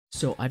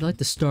So I'd like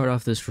to start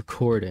off this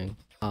recording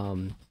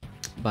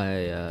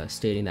by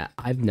stating that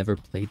I've never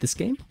played this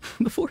game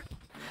before.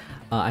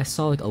 I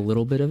saw like a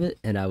little bit of it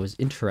and I was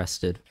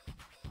interested.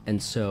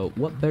 And so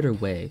what better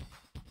way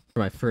for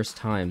my first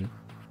time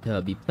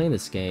to be playing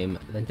this game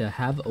than to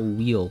have a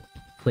wheel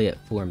play it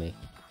for me?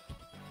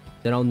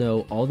 Then I'll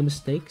know all the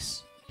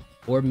mistakes,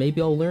 or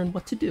maybe I'll learn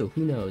what to do.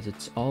 Who knows?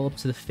 It's all up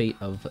to the fate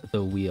of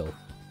the wheel.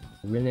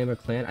 We're gonna name our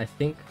clan. I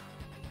think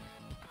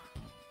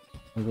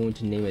I'm going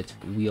to name it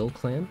Wheel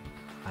Clan.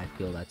 I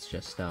feel that's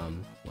just,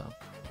 well,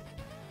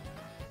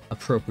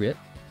 appropriate.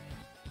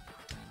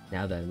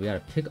 Now then, we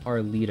gotta pick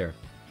our leader.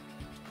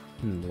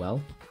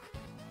 Well,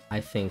 I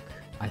think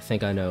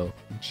I know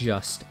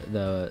just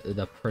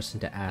the person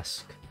to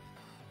ask.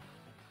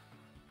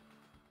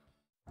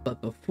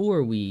 But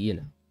before we,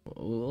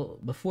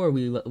 before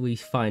we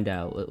find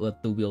out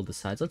what the wheel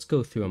decides, let's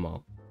go through them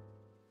all.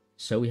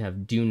 So we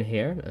have Dune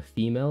Hair, a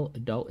female,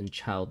 adult, and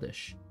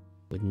childish.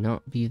 Would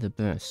not be the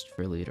best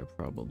for leader,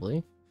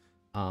 probably.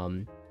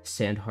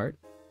 Sandheart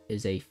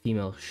is a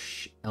female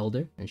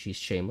elder, and she's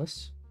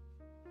shameless.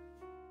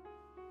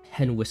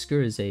 Hen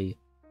Whisker is a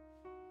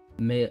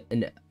male,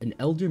 an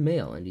elder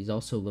male, and he's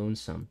also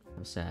lonesome.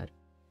 How sad.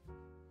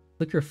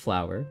 Flicker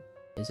Flower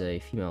is a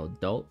female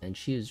adult, and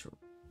she is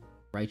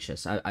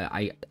righteous. It's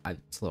a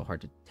little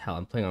hard to tell.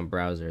 I'm playing on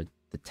browser.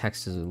 The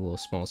text is a little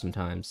small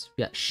sometimes.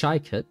 Yeah, Shy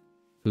Kit,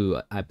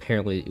 who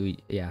apparently,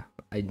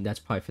 that's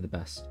probably for the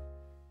best.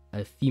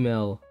 A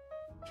female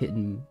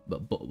kitten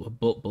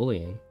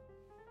bullying.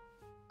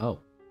 Oh,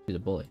 she's a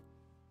bully.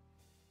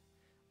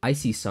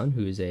 Icy Sun,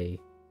 who is an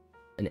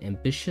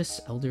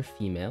ambitious elder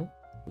female.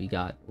 We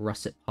got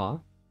Russet Paw,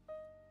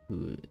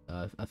 who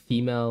a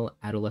female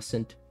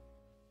adolescent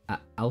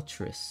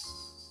altruist.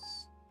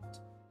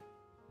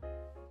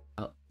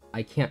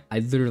 I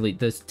literally,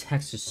 this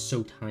text is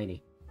so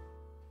tiny.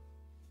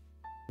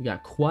 We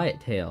got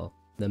Quiet Tail,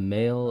 the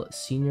male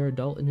senior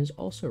adult, and is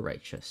also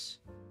righteous.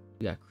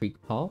 We got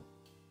Creek Paw,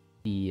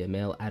 the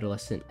male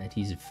adolescent, and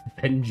he's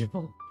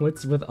vengeful.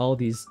 What's with all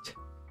these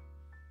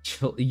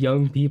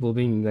young people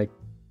being like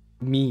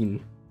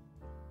mean?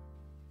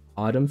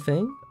 Autumn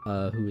Fang,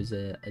 who is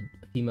a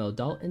female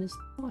adult and is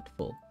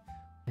thoughtful.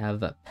 We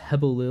have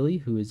Pebble Lily,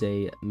 who is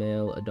a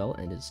male adult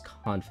and is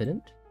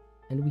confident.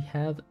 And we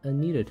have a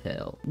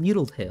Needletail,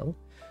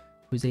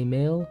 who is a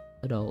male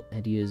adult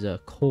and he is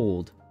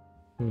cold.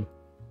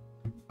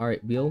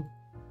 Alright, Wheel,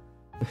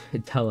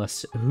 tell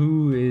us,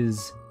 who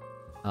is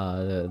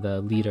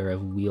the leader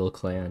of Wheel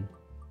Clan?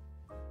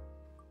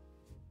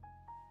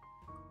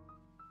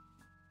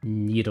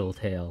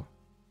 Needletail.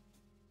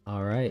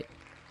 Alright.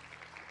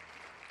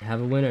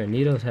 Have a winner,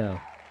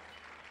 Needletail.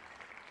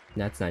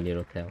 That's not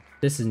Needletail.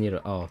 This is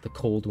oh, the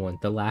cold one,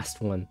 the last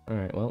one.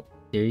 Alright, well,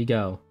 there you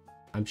go.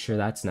 I'm sure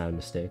that's not a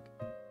mistake.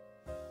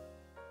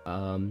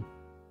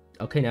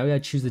 Okay, now we gotta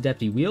choose the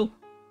deputy. Wheel?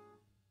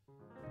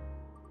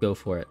 Go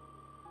for it.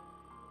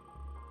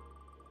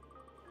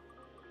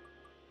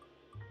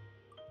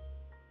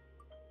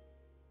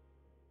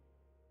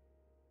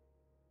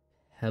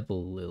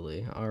 Pebble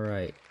Lily.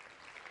 Alright.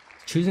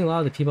 Choosing a lot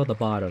of the people at the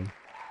bottom.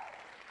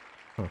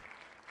 Huh.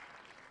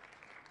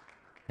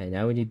 Okay,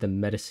 now we need the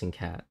medicine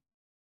cat.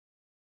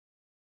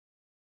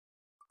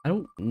 I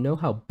don't know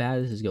how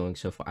bad this is going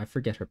so far. I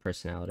forget her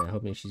personality. I'm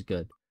hoping she's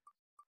good.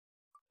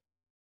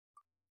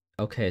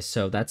 Okay,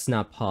 so that's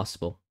not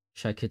possible.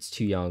 Shy Kit's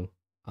too young.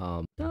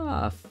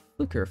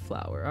 Flicker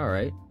Flower.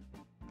 Alright.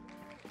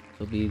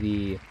 It'll be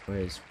the...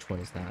 which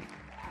one is that?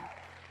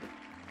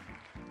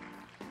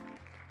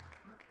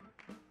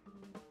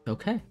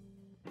 Okay.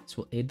 This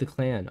will aid the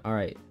clan.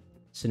 Alright.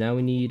 So now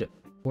we need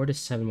 4 to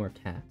 7 more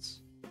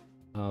cats.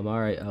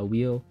 Alright,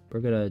 Wheel.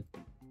 We're gonna...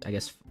 I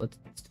guess let's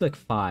do like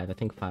 5. I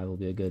think 5 will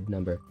be a good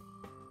number.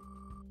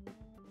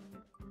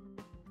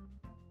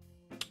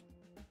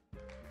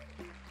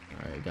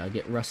 Alright, gotta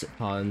get Russet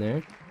Paw in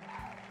there.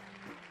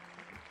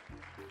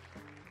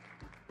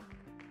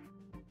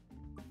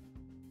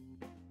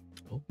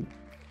 Oh,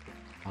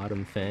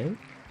 Autumn Fang.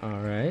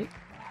 Alright.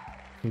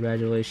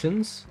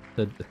 Congratulations.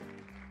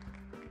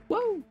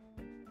 Whoa!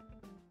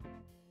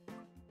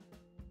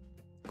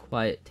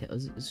 Quiet Tail.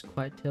 Is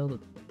Quiet Tail the...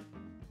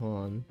 Hold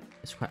on.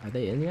 Are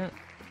they in yet?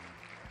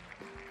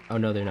 Oh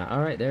no, they're not.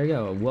 Alright, there you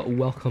go.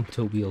 Welcome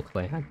to Wheel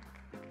Clan.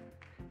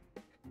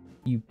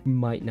 You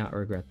might not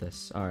regret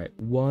this. Alright,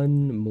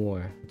 one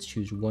more. Let's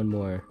choose one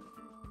more.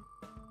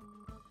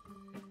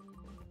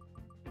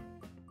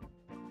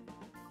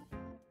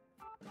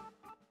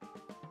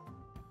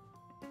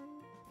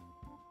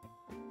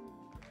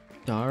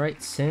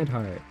 Alright,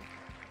 Sandheart.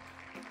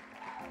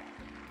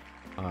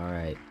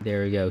 Alright,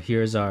 there we go.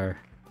 Here's our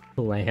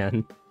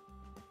plan.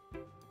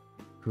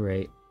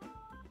 Great.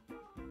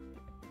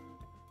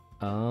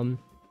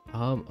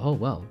 Oh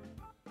well.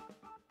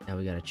 Now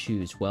we gotta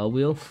choose. Well,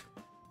 Wheel.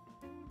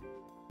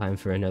 Time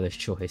for another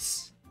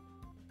choice.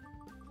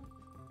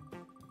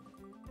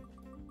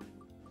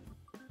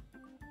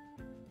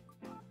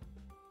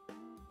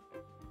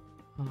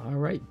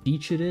 Alright,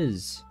 beach it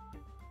is.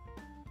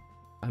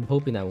 I'm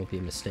hoping that won't be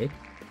a mistake.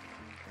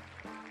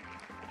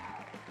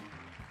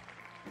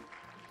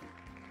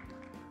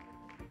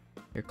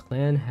 Your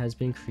clan has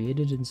been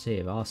created and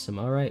saved. Awesome.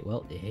 All right.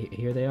 Well,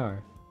 here they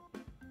are.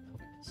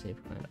 Okay, save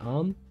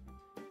clan.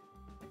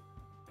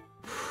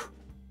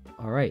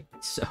 All right.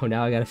 So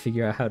now I gotta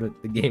figure out how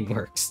the game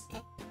works.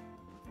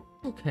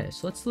 Okay,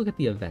 so let's look at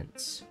the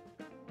events.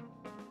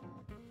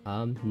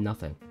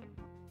 Nothing.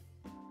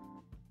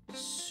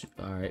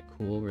 All right,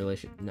 cool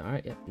relation. No, all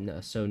right, yeah. No,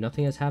 so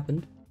nothing has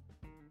happened.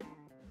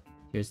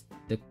 Here's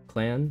the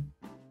clan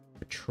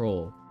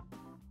patrol.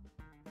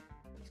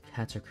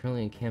 Cats are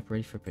currently in camp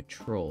ready for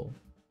patrol.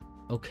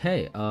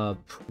 Okay,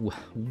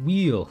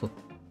 wheel.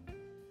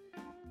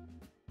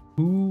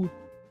 Who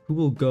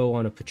will go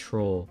on a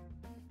patrol?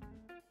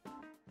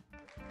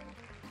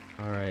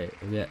 Alright,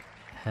 we got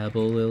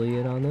Pebble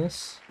Lillian on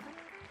this.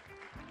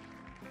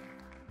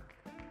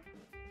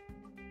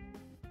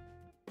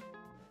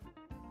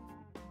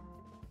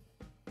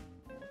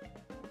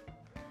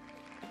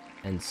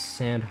 And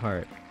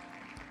Sandheart.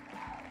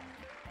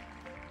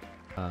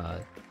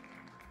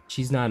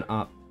 She's not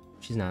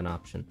an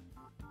option.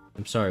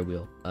 I'm sorry,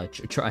 Wheel.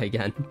 Try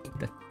again.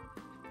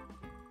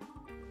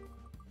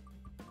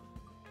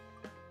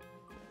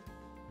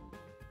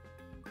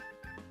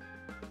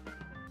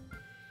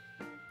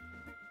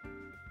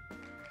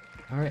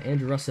 Alright,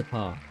 Andrew Russet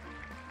Paw.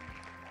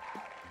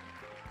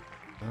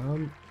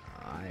 I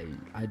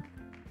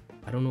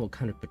don't know what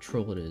kind of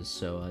patrol it is,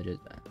 so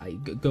I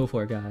go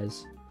for it,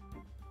 guys.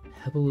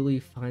 Pebble Lily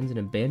finds an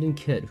abandoned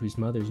kid whose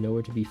mother is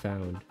nowhere to be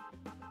found.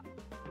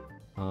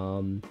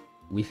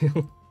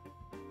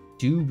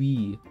 Do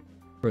we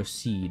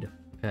proceed?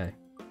 Okay.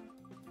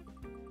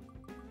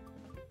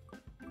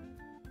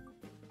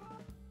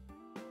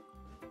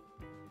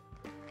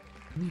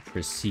 We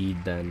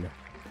proceed then.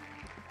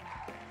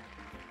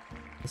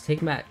 Let's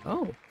take Matt.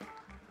 Oh.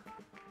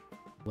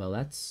 Well,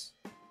 that's.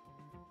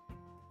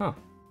 Huh.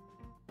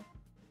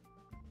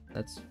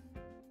 That's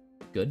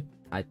good.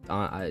 I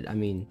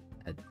mean,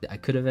 I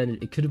could have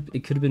ended. It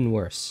could have been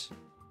worse.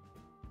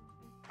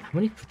 How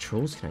many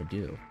patrols can I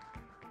do?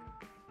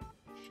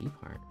 Sheep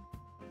heart.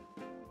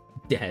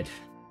 Dead.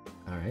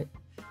 All right.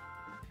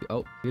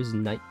 Oh, here's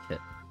Night Kit.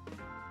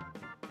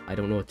 I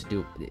don't know what to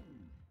do.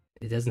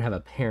 It doesn't have a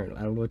parent.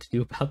 I don't know what to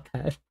do about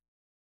that.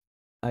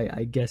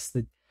 I guess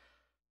that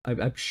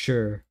I'm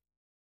sure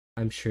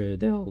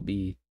they'll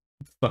be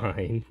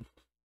fine.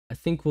 I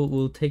think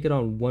we'll take it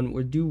on one.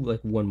 We'll do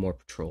like one more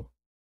patrol.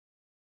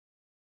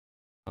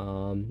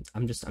 I'm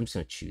just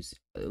gonna choose.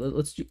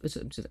 Let's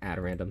just add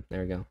a random.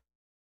 There we go.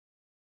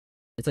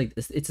 It's like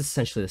it's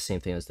essentially the same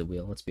thing as the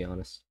wheel. Let's be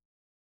honest.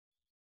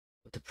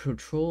 The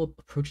patrol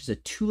approaches a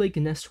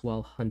two-legged nest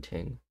while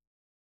hunting.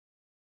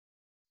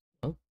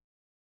 Oh,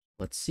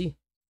 let's see.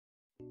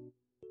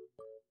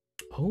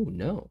 Oh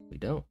no, we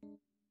don't.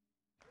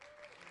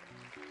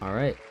 All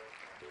right,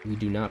 we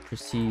do not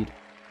proceed.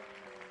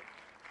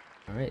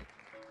 All right,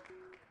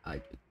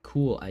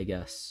 cool, I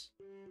guess.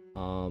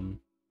 I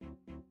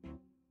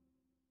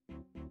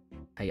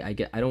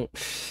don't.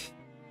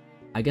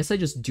 I guess I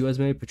just do as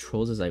many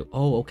patrols as I.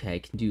 Oh, okay. I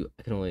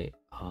can only.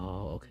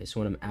 Oh, okay. So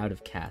when I'm out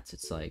of cats,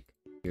 it's like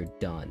you're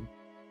done.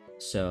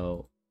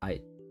 So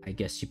I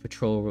guess you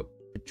patrol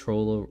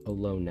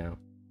alone now.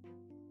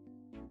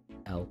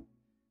 L.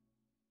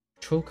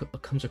 Patrol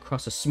comes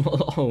across a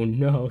small. Oh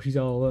no, she's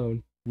all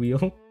alone.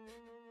 Wheel.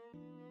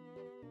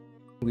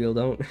 Wheel,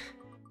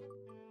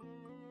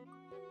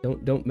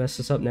 don't mess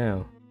us up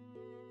now.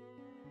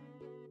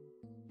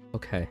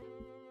 Okay.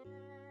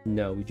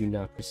 No, we do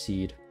not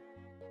proceed.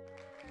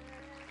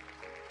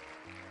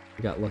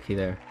 We got lucky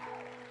there.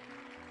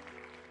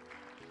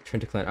 Turn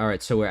to clan.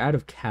 Alright, so we're out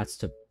of cats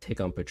to take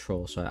on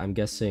patrol, so I'm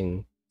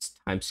guessing it's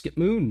time skip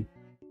moon.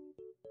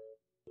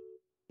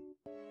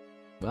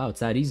 Wow, it's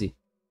that easy.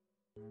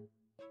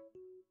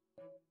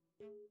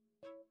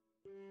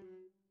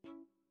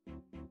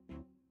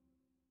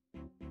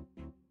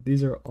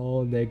 These are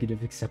all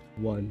negative except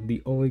one.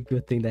 The only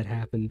good thing that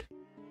happened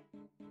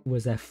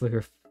was that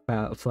flicker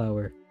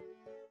flower.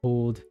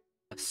 Hold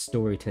a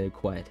story to a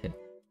quiet hit.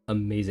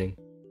 Amazing.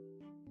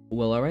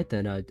 Well, alright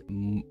then,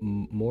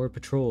 more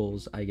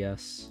patrols, I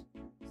guess.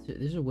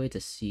 There's a way to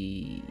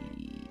see.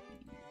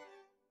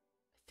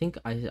 I think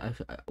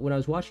when I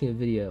was watching a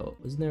video,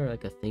 wasn't there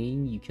like a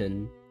thing you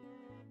can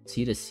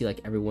see to see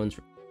like everyone's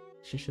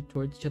relationship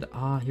towards each other?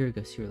 Ah, here we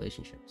go, see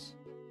relationships.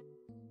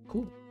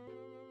 Cool.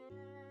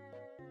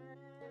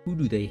 Who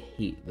do they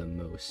hate the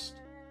most?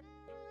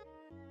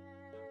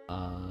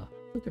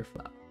 Flicker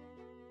flower.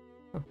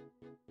 Huh.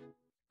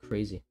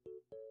 Crazy.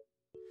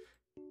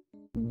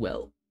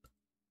 Well,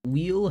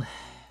 wheel.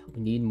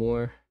 We need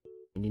more.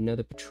 We need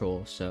another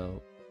patrol.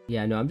 So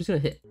yeah, no, I'm just gonna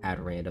hit add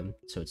random,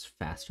 so it's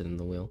faster than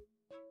the wheel.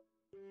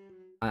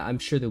 I'm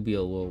sure the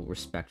wheel will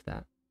respect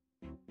that.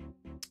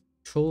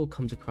 Patrol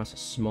comes across a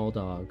small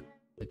dog.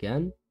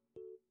 Again,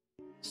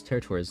 this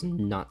territory is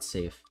not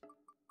safe.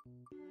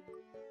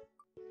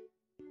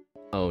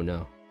 Oh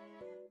no.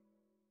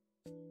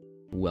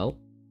 Well,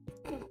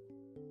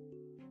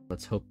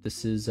 let's hope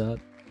this is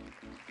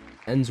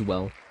ends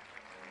well.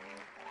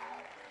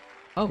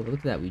 Oh, look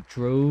at that. We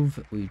drove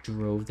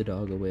the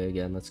dog away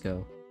again. Let's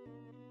go.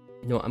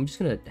 You know, I'm just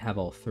gonna have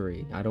all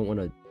three. I don't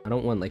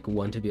want like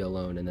one to be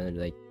alone and then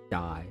like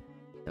die.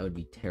 That would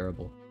be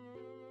terrible.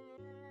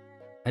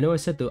 I know I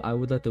said that I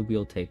would let the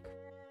wheel take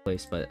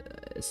place,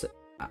 but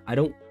I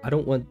don't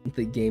want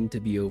the game to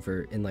be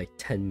over in like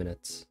 10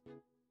 minutes.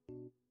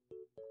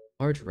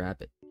 Large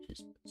rabbit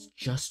is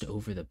just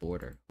over the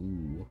border.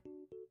 Ooh.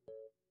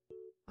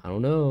 I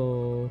don't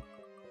know.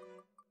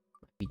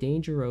 Might be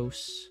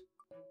dangerous.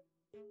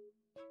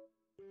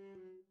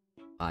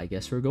 I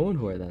guess we're going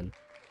for it then.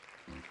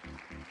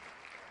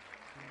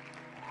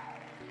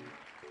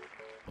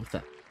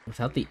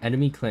 Without the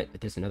enemy clan,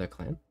 there's another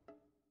clan.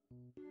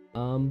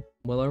 Well,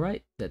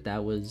 alright.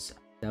 That was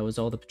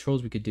all the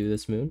patrols we could do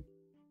this moon.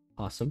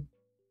 Awesome.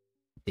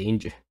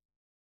 Danger.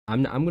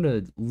 I'm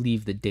gonna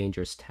leave the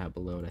dangerous tab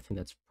alone. I think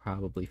that's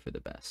probably for the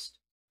best.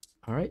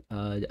 Alright,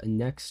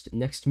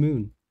 next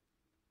moon.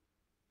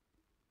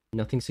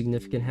 Nothing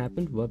significant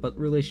happened. What about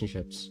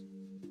relationships?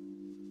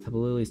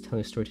 Pebble Lily is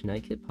telling a story to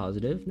Nightkit.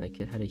 Positive.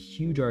 Nightkit had a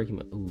huge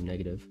argument. Ooh,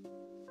 negative.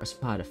 Our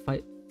spot a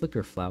fight.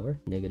 Flicker flower.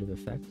 Negative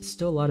effect.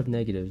 Still a lot of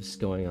negatives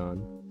going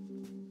on.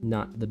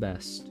 Not the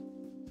best.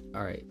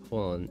 Alright,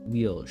 hold on.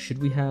 Wheel. Should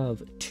we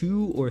have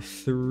 2 or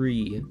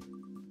 3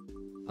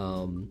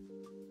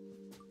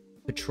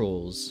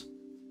 patrols?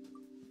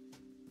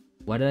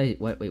 Why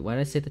did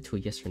I say that to a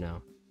yes or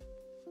no?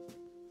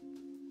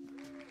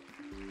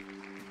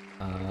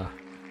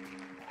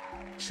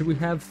 Should we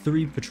have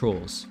 3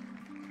 patrols?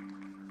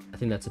 I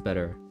think that's a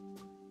better.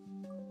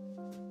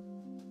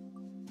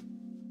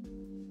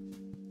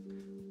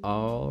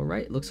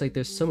 Alright, looks like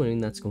there's someone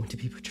that's going to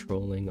be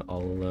patrolling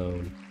all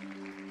alone.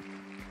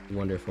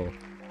 Wonderful.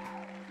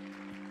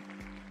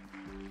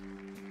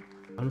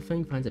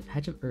 Unfang finds a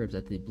patch of herbs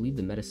that they believe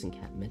the medicine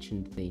cat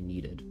mentioned they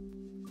needed.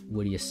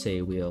 What do you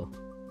say, Wheel?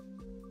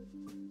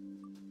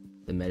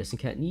 The medicine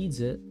cat needs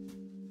it.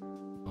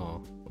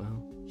 Oh,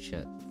 well,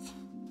 shit.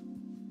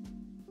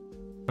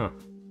 Huh.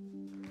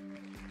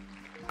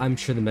 I'm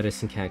sure the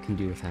medicine cat can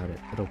do without it.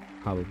 It'll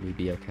probably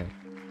be okay.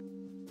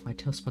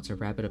 Whitetail spots a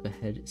rabbit up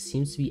ahead. It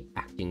seems to be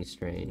acting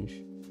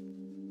strange.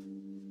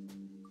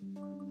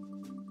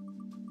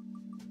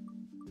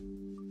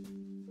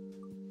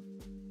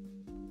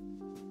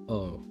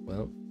 Oh,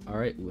 well,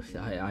 alright.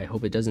 I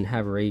hope it doesn't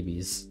have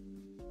rabies.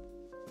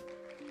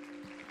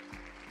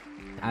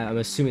 I'm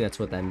assuming that's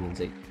what that means.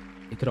 It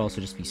could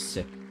also just be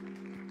sick.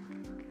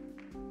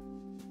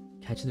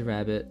 Catch the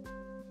rabbit.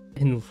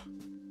 And...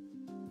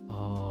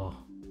 oh.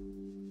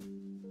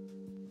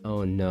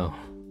 Oh no.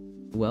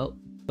 Well,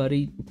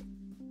 buddy,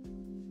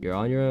 you're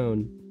on your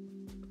own.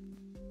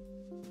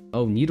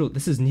 Oh,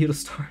 this is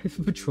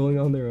Needlestar patrolling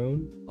on their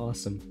own?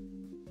 Awesome.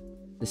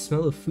 The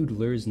smell of food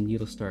lures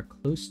Needlestar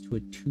close to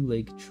a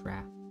 2-leg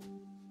trap.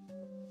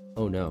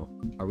 Oh no.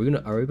 Are we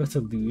about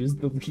to lose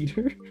the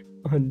leader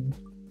on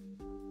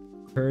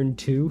turn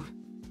 2?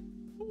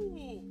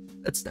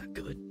 That's not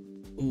good.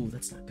 Ooh,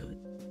 that's not good.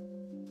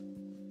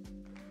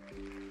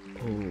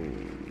 Oh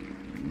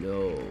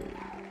no.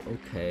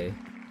 Okay.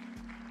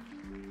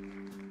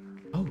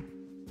 Oh.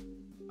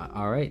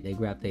 Alright, they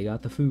got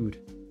the food.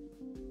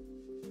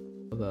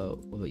 What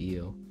about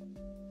you?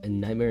 A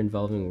nightmare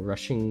involving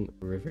rushing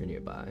river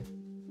nearby.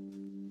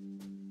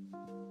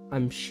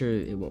 I'm sure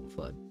it won't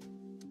flood.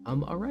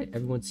 Alright,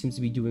 everyone seems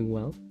to be doing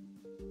well.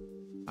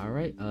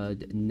 Alright,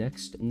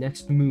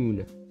 next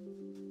moon.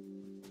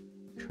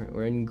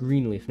 We're in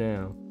Greenleaf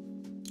now.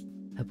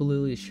 Pebble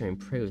Lily is sharing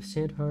prey with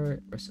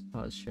Sandheart. Russet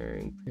Paw is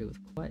sharing prey with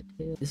Quiet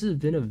Tail. This has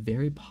been a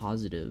very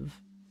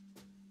positive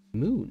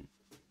moon.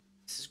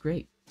 This is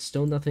great.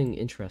 Still nothing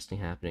interesting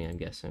happening, I'm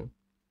guessing.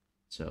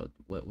 So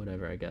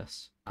whatever, I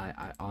guess.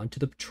 I on to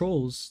the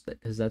patrols,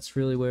 because that's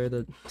really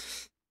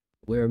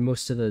where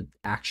most of the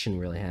action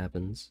really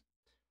happens.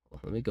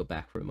 Well, let me go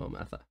back for a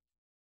moment. I thought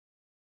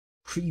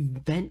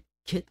prevent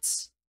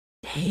kits.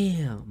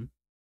 Damn.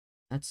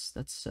 That's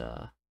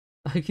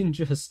I can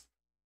just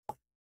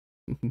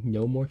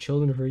no more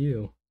children for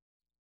you.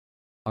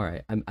 All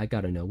right, I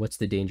gotta know what's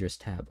the dangerous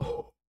tab.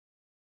 Oh,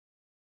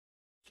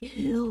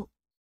 kill.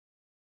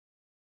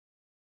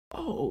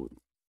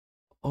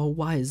 Oh,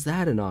 why is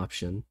that an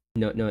option?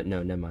 No,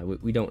 never mind.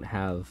 We don't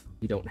have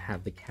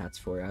the cats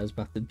for it. I was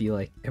about to be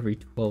like every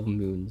 12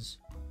 moons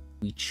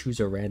we choose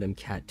a random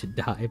cat to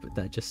die, but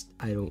that just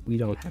we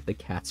don't have the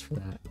cats for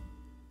that.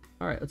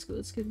 All right,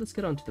 let's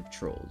get on to the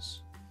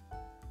patrols.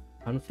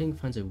 Thing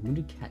finds a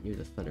wounded cat near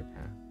the thunder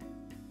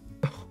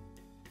path.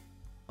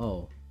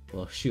 Oh,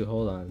 well shoot,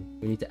 hold on.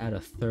 We need to add a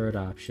third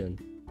option.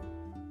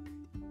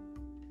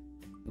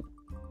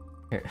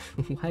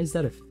 Why is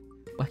that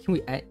why can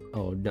we add?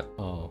 Oh no.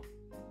 Oh,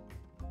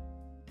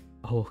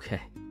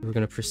 okay. We're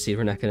gonna proceed.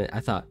 We're not gonna. I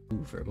thought.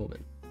 Ooh, for a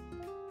moment.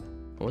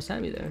 Almost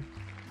had me there.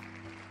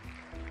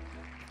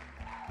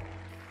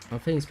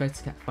 Fang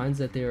inspects cat finds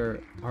that they're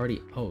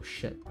already. Oh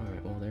shit. All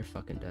right. Well, they're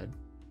fucking dead.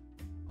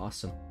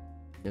 Awesome.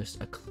 There's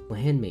a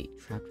clanmate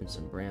trapped in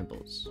some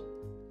brambles.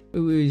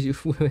 Wait,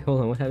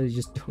 hold on. What happened?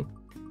 Just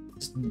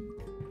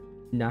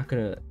not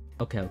gonna.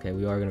 Okay.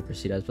 We are gonna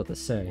proceed. I was about to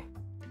say.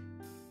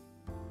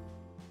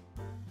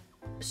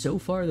 So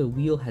far, the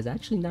wheel has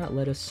actually not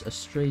led us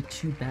astray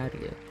too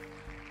badly.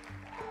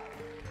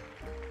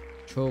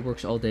 Patrol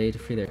works all day to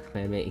free their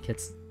clanmate and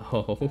gets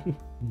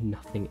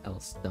nothing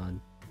else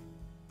done.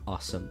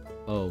 Awesome.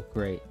 Oh,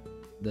 great.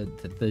 The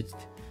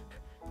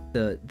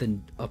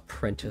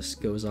apprentice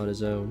goes on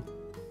his own.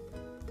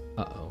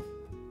 Uh-oh.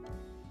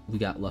 We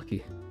got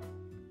lucky.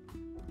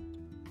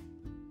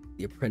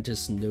 The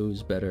apprentice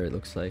knows better, it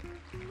looks like.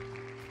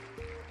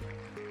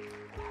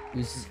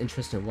 Loses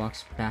interest and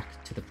walks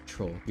back to the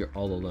patrol. You're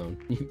all alone.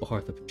 You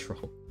are the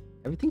patrol.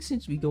 Everything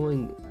seems to be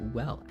going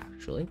well,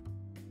 actually.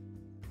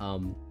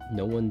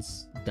 No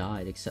one's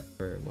died except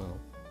for, well,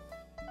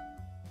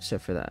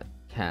 except for that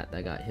cat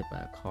that got hit by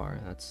a car.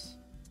 That's...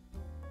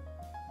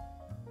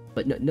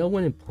 But no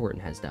one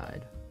important has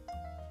died.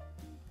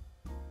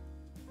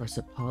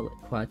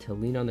 Quad to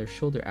lean on their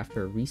shoulder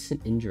after a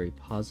recent injury.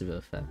 Positive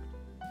effect.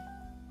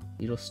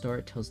 Needle Star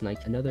tells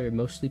Nike another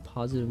mostly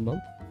positive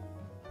month.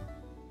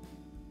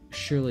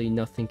 Surely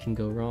nothing can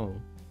go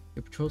wrong.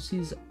 Your patrol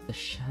sees the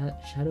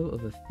shadow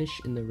of a fish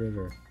in the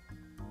river.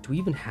 Do we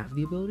even have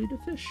the ability to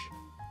fish?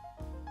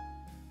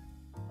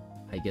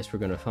 I guess we're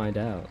gonna find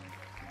out.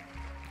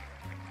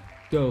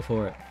 Go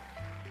for it.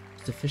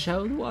 It's a fish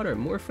out of the water.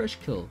 More fresh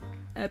kill.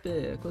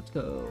 Epic. Let's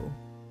go.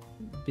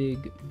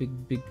 Big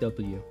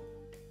W.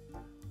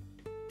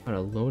 On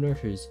a loner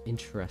who's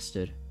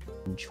interested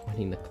in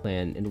joining the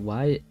clan. And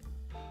why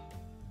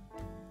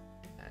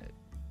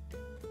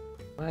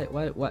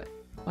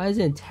is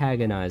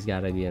antagonize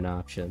gotta be an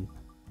option?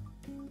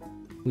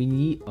 We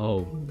need...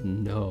 Oh,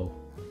 no.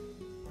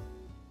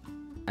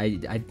 I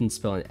didn't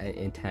spell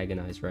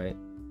antagonize right.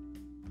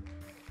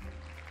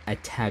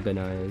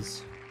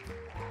 Antagonize.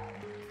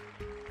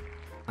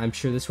 I'm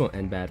sure this won't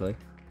end badly.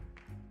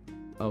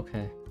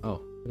 Okay.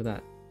 Oh, look at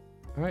that.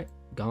 Alright,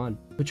 gone.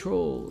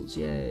 Patrols!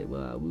 Yay!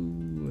 Wow,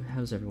 woo.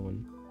 How's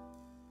everyone?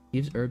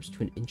 Gives herbs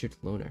to an injured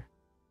loner.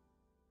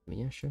 I mean,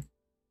 yeah, sure.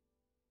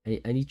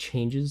 Any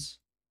changes?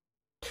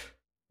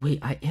 Wait,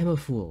 I am a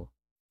fool.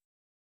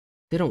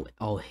 They don't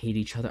all hate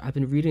each other. I've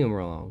been reading them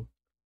wrong.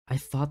 I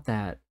thought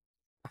it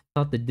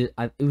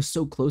was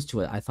so close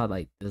to it. I thought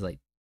like it was like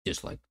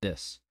just like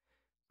this.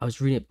 I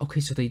was reading it. Okay,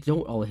 so they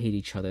don't all hate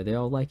each other. They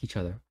all like each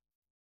other.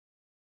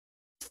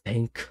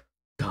 Thank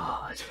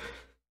God.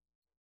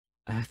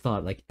 I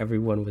thought like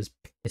everyone was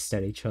pissed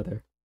at each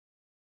other.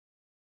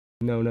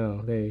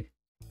 No, they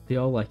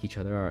all like each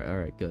other. All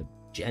right, good.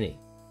 Jenny.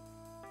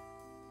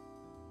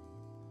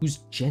 Who's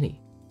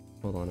Jenny?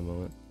 Hold on a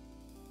moment.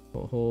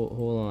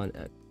 Hold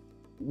on.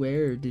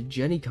 Where did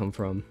Jenny come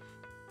from?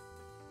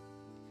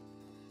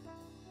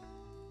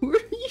 Who are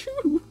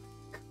you?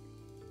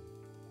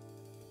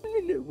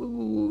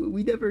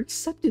 We never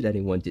accepted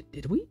anyone,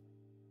 did we?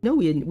 No,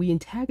 we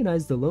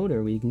antagonized the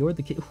loner. We ignored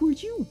the kid. Who are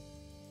you?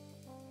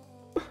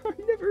 I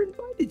never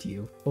invited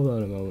you. Hold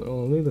on a moment.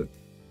 Oh, let me look.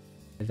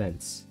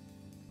 Events.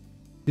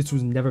 This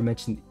was never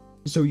mentioned.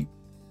 So you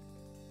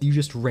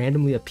just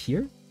randomly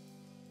appear?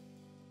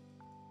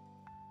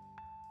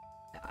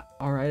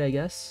 Alright, I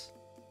guess.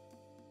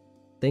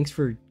 Thanks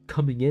for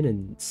coming in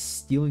and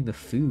stealing the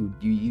food.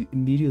 You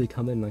immediately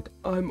come in like,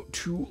 I'm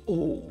too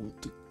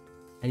old.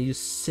 And he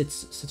just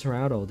sits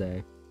around all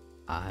day.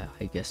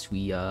 I guess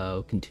we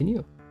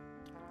continue.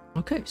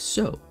 Okay,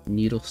 so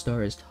Needle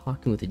Star is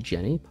talking with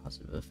Jenny,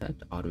 positive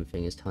effect. Autumn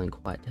Fang is telling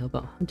Quiet Tail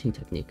about hunting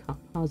technique,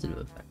 positive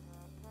effect.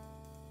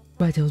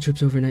 Quiet Tail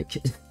trips overnight,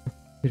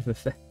 negative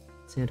effect.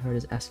 Sandheart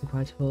is asking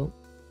Quiet Tail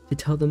to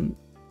tell them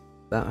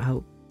about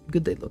how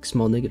good they look,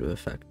 small negative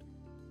effect.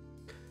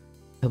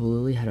 Pebble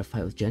Lily had a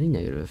fight with Jenny,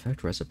 negative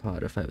effect. Resipod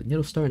had a fight with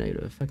Needle Star,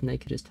 negative effect.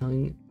 Night Kid is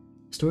telling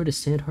a story to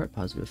Sandheart,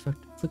 positive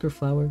effect. Flicker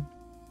Flower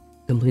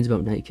complains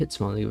about Night Kid,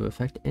 small negative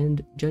effect.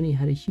 And Jenny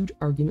had a huge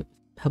argument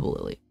with Pebble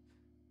Lily.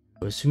 I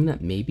would assume that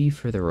maybe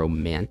for the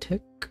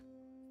romantic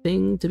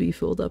thing to be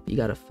filled up, you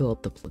gotta fill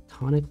up the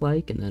platonic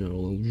like, and then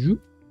it'll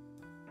zoop.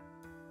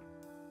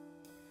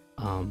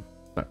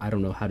 But I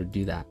don't know how to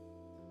do that.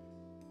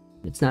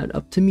 It's not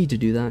up to me to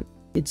do that.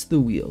 It's the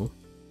wheel.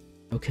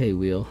 Okay,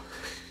 wheel.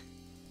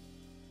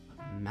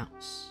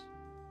 Mouse.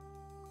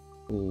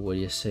 What do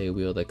you say,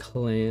 wheel?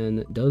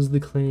 Does the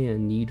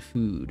clan need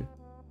food?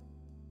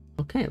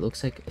 Okay, it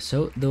looks like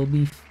so they'll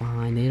be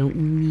fine. They don't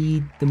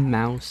need the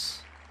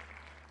mouse.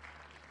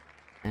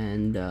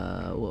 And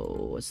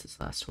whoa, what's this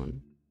last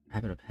one?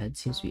 Rabbit up head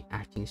seems to be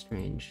acting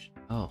strange.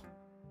 Oh,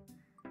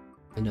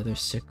 another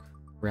sick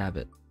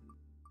rabbit.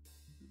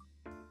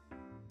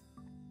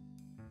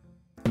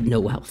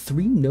 No, wow,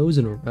 3 no's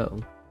in a row.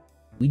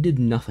 We did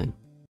nothing.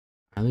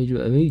 I'm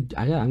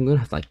gonna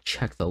have to like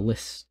check the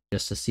list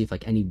just to see if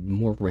like any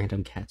more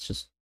random cats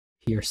just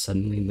appear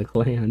suddenly in the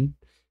clan.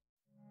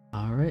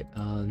 All right,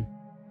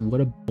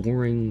 what a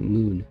boring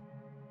moon.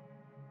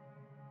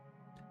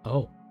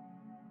 Oh.